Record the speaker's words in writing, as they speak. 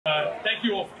thank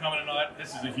you all for coming tonight.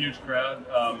 This is a huge crowd.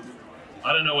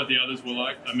 I don't know what the others were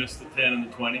like. I missed the 10 and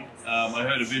the 20. I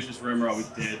heard a vicious rumor I was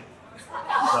dead.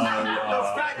 So,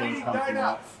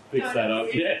 fix that up.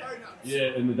 Yeah,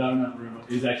 and the donut rumor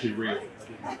is actually real. I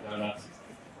didn't make donuts.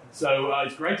 So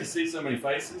it's great to see so many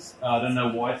faces. I don't know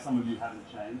why some of you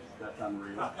haven't changed. That's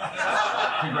unreal.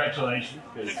 Congratulations,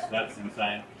 because that's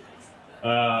insane.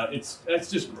 It's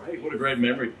just great. What a great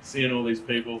memory, seeing all these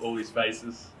people, all these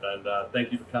faces, and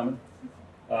thank you for coming.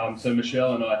 So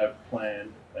Michelle and I have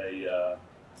planned a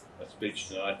speech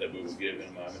tonight that we will give in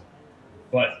a moment.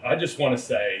 But I just want to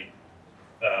say,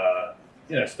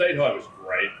 you know, State High was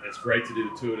great. It's great to do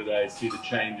the tour today, see the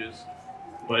changes.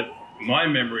 But my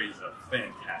memories are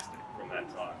fantastic from that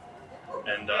time.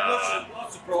 And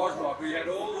not surprised, Mike. We had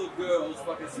all the girls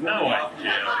fucking. No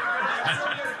idea.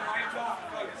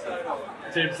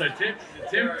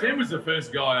 Tim was the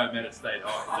first guy I met at State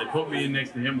High. They put me in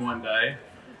next to him one day,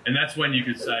 and that's when you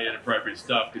could say inappropriate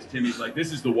stuff because Timmy's like,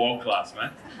 "This is the world class,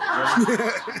 man."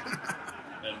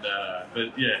 And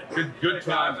but yeah, good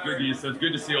times, good years. So it's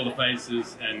good to see all the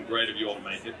faces, and great of you all to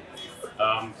make it.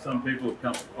 Some people have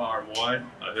come from far and wide.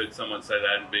 I heard someone say they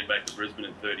hadn't been back to Brisbane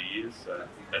in 30 years, so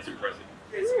that's impressive.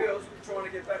 Yes, girls, we're trying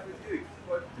to get back with you.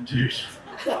 Dude.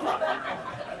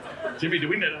 Jimmy, do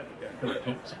we know that?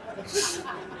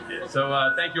 Yeah,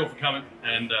 so thank you all for coming,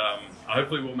 and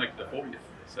hopefully we'll make it to 40th.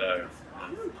 So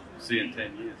see you in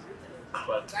 10 years.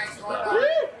 But,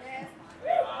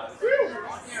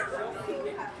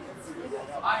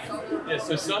 yeah,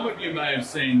 so some of you may have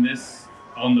seen this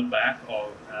on the back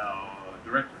of our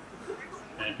directory,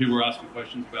 and people were asking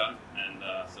questions about it, and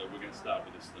so we're going to start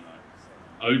with this tonight.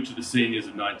 Ode to the Seniors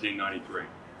of 1993.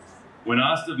 When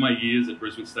asked of my years at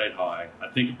Brisbane State High, I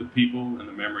think of the people and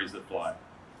the memories that fly.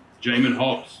 Jamin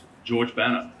Hobbs, George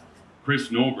Banner,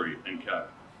 Chris Norbury and co.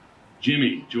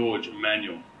 Jimmy, George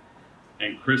Emanuel,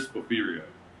 and Chris Porfirio.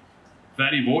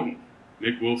 Fatty Vorton,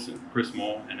 Nick Wilson, Chris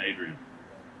Moore, and Adrian.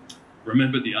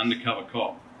 Remember the undercover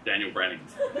cop, Daniel Brannigan.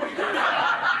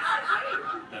 That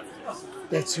was awesome.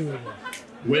 That's who it was.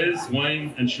 Wes,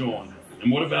 Wayne, and Sean.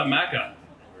 And what about Macca?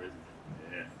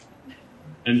 Yeah.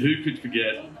 And who could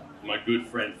forget my good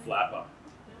friend Flapper?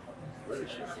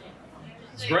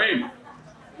 Scream!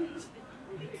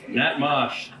 Nat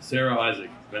Marsh, Sarah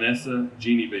Isaac, Vanessa,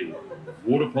 Jeannie B,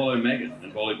 water polo Megan,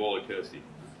 and volleyballer Kirsty.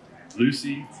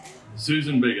 Lucy,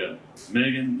 Susan Bigger,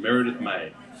 Megan, Meredith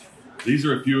May. These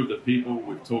are a few of the people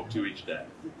we've talked to each day.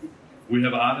 We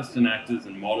have artists and actors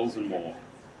and models and more.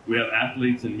 We have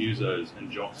athletes and musos and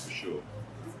jocks for sure.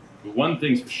 But one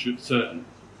thing's for certain,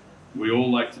 we all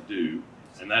like to do,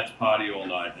 and that's party all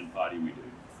night and party we do.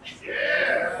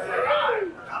 Yeah.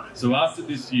 So after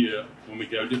this year, when we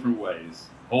go different ways,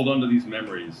 hold on to these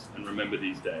memories and remember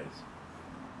these days.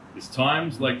 It's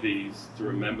times like these to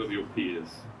remember your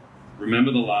peers,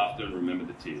 remember the laughter and remember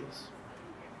the tears.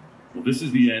 Well, this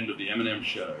is the end of the M&M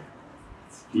show.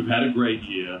 We've had a great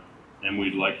year, and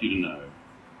we'd like you to know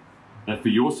that for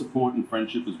your support and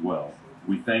friendship as well,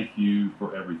 we thank you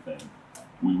for everything.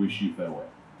 We wish you farewell.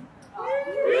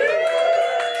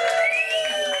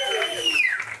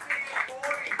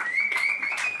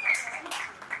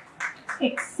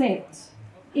 Except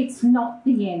it's not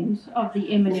the end of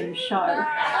the M&M show.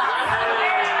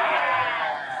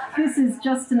 This is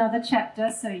just another chapter,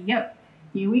 so yep,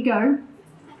 here we go.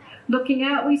 Looking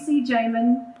out, we see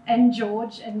Jamin and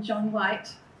George and John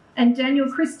White and Daniel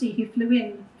Christie, who flew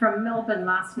in from Melbourne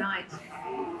last night.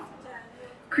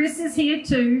 Chris is here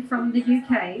too from the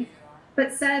UK,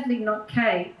 but sadly not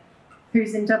Kay,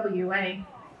 who's in WA.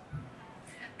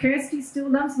 Kirsty still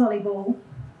loves volleyball,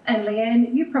 and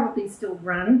Leanne, you probably still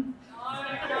run.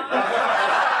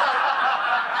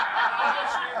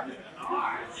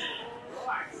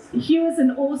 Hugh is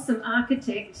an awesome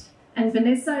architect, and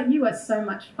Vanessa, you are so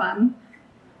much fun.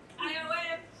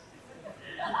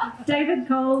 David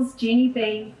Coles, Jeannie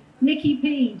B, Nikki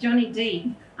P, Johnny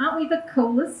D. Aren't we the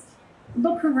coolest?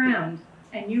 Look around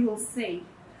and you will see.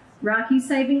 Raki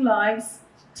saving lives,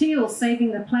 Teal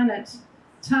saving the planet,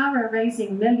 Tara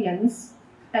raising millions,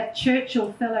 at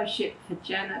Churchill Fellowship for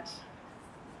Janet.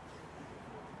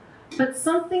 But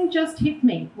something just hit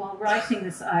me while writing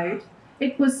this ode.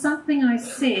 It was something I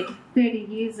said 30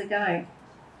 years ago.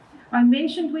 I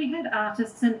mentioned we had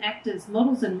artists and actors,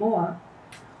 models and more.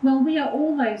 Well, we are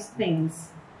all those things,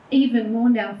 even more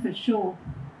now for sure.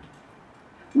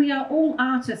 We are all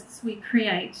artists, we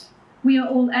create. We are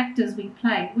all actors, we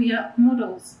play. We are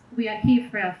models, we are here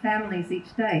for our families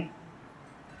each day.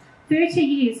 30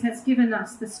 years has given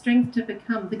us the strength to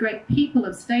become the great people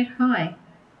of State High,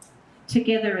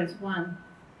 together as one.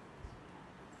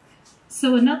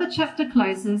 So another chapter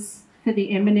closes, for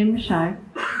the M&M show.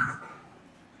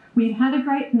 We've had a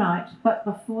great night, but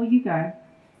before you go,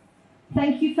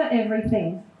 thank you for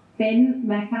everything, Ben,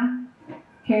 Macca,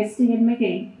 Kirsty and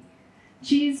McGee.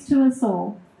 Cheers to us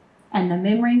all and the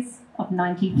memories of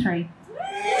 93.